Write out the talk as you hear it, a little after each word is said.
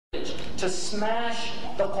to smash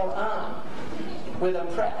the Quran with a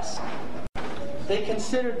press. They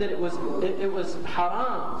considered that it was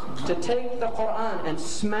haram to take the Quran and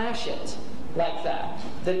smash it like that.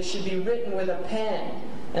 That it should be written with a pen,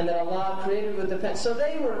 and that Allah created with the pen. So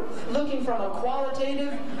they were looking from a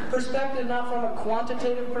qualitative perspective, not from a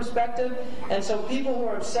quantitative perspective. And so people who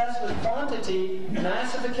are obsessed with quantity,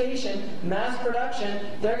 massification, mass production,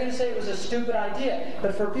 they're going to say it was a stupid idea.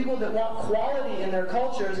 But for people that want quality in their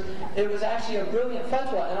cultures, it was actually a brilliant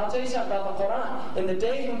fatwa. And I'll tell you something about the Quran. In the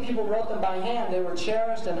days when people wrote them by hand, they were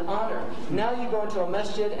cherished and honored. Now you go into a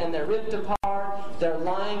masjid and they're ripped apart, they're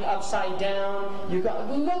lying upside down.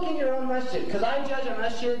 Look in your own masjid, because I judge a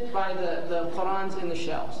masjid by the Qurans in the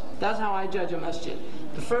shelves. That's how I judge a masjid.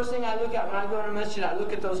 The first thing I look at when I go to a masjid, I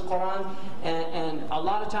look at those Qurans, and a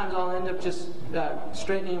lot of times I'll end up just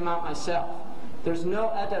straightening them out myself. There's no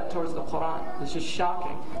adab towards the Quran. It's just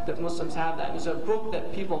shocking that Muslims have that. It's a book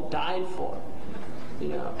that people died for,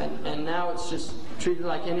 and now it's just treated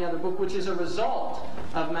like any other book, which is a result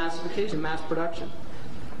of massification, mass production.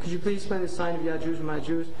 Could you please explain the sign of Ya'juj and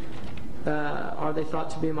Ma'juj? Are they thought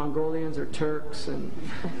to be Mongolians or Turks? And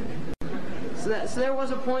so there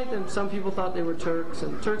was a point that some people thought they were Turks,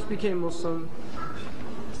 and Turks became Muslim.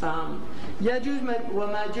 Ya'juj wa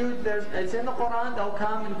Ma'juj, it's in the Quran. They'll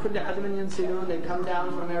come in kulli admin yansilun. They come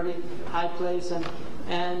down from every high place,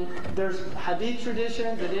 and there's hadith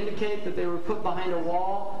traditions that indicate that they were put behind a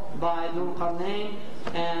wall by Dhul Qarnayn,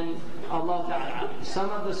 and Allah Ta'ala. Some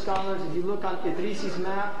of the scholars, if you look on Idrisi's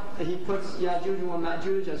map, he puts Ya'juj wa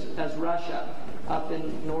Ma'juj as Russia, up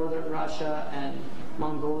in northern Russia and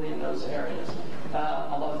Mongolia, in those areas.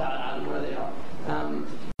 Allah Ta'ala, where they are.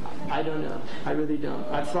 I don't know. I really don't.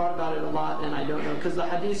 I've thought about it a lot, and I don't know, because the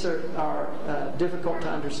hadiths are difficult to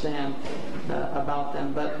understand about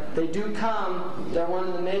them. But they do come. They're one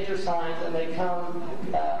of the major signs, and they come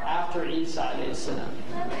after Isa alayhi salam.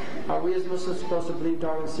 Are we as Muslims supposed to believe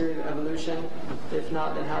Darwin's theory of evolution? If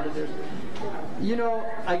not, then how did there...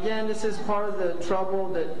 Again, this is part of the trouble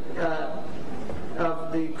that...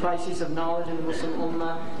 of the crisis of knowledge in the Muslim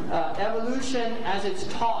Ummah. Evolution as it's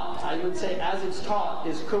taught, I would say as it's taught,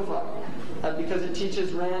 is kufr. Because it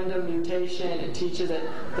teaches random mutation, it teaches that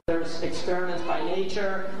there's experiments by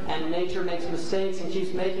nature, and nature makes mistakes and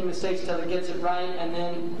keeps making mistakes until it gets it right, and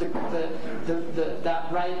then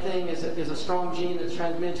that right thing is a strong gene that's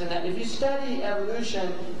transmitted. And that if you study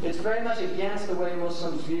evolution, it's very much against the way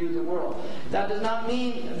Muslims view the world. That does not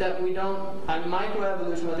mean that we don't.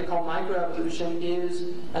 Microevolution, what they call microevolution, is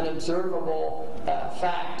an observable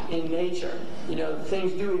fact in nature.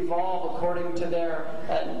 Things do evolve according to their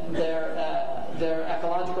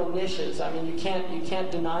ecological niches. I mean, you can't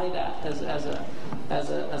deny that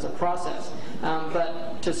as a process.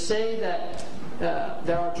 But to say that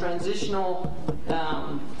there are transitional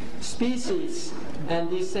species and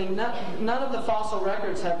these things, none of the fossil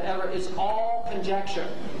records have ever. It's all conjecture.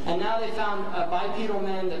 And now they found bipedal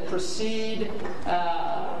men that precede,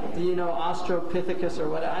 Australopithecus or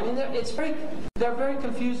whatever. I mean, they're very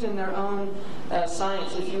confused in their own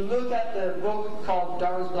science. If you look at the book called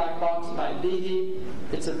Darwin's Black Box by Behe,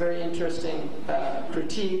 it's a very interesting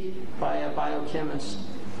critique by a biochemist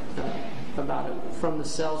about it from the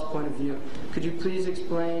cell's point of view. Could you please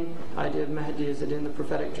explain the idea of Mahdi? Is it in the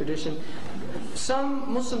prophetic tradition?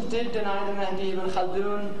 Some Muslims did deny the Mahdi. Ibn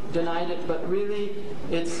Khaldun denied it, but really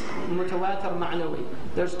it's mutawatir ma'nawi.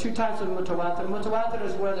 There's two types of mutawatir. Mutawatir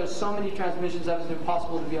is where there's so many transmissions that it's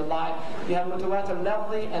impossible to be a lie. You have mutawatir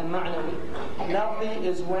lafzi and ma'nawi. Lafzi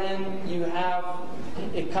is when you have,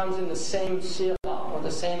 it comes in the same sigha or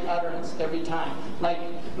the same utterance every time. Like,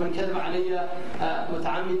 من كذب علي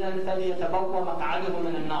متعمدا فليتبوأ مقعده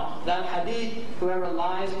من النار. That hadith, whoever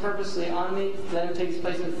lies purposely on me, let him take his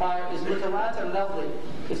place in the fire, is mutawatir lafzi.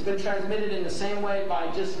 It's been transmitted in the same way by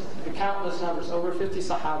just the countless numbers, over 50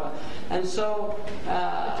 Sahaba. And so,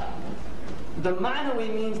 the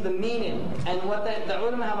ma'nawi means the meaning. And what the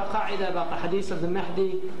ulama have a qaida about the hadith of the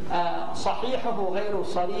Mahdi, صحيحه غير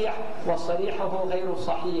صريح وصريحه غير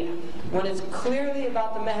صحيح. When it's clearly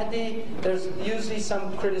about the Mahdi, there's usually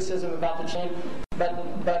some criticism about the chain. But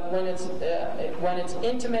when it's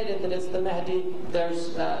intimated that it's the Mahdi,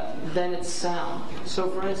 then it's sound. So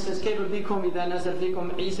for instance, كيف بكم إذا نزل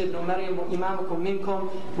فيكم عيسى بن مريم وإمامكم منكم.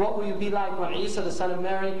 What will you be like when Isa, the son of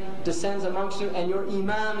Mary, descends amongst you and your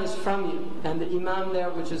Imam is from you? And the Imam there,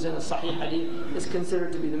 which is in a Sahih Hadith, is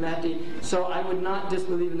considered to be the Mahdi. So I would not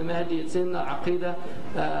disbelieve in the Mahdi. It's in the Aqidah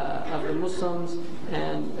of the Muslims,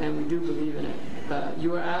 and we do believe in it.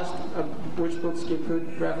 You were asked which books give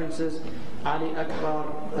good references. Ali Akbar,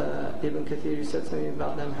 Ibn Kathir, you said something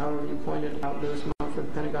about them. However, you pointed out those for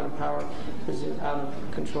the Pentagon of Power is out of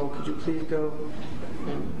control. Could you please go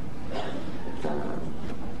and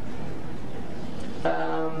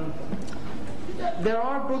there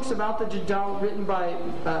are books about the Dajjal written by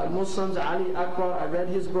Muslims. Ali Akbar, I read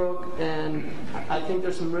his book, and I think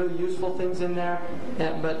there's some really useful things in there.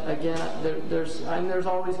 But again, there's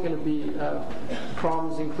always going to be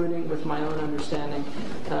problems, including with my own understanding.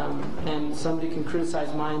 And somebody can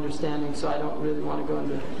criticize my understanding, so I don't really want to go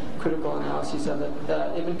into critical analysis of it.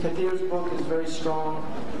 Ibn Kathir's book is very strong,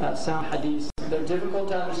 sound hadith. They're difficult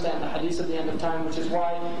to understand, the hadith of the end of time, which is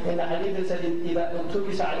why in the hadith it said, if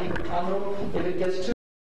it gets too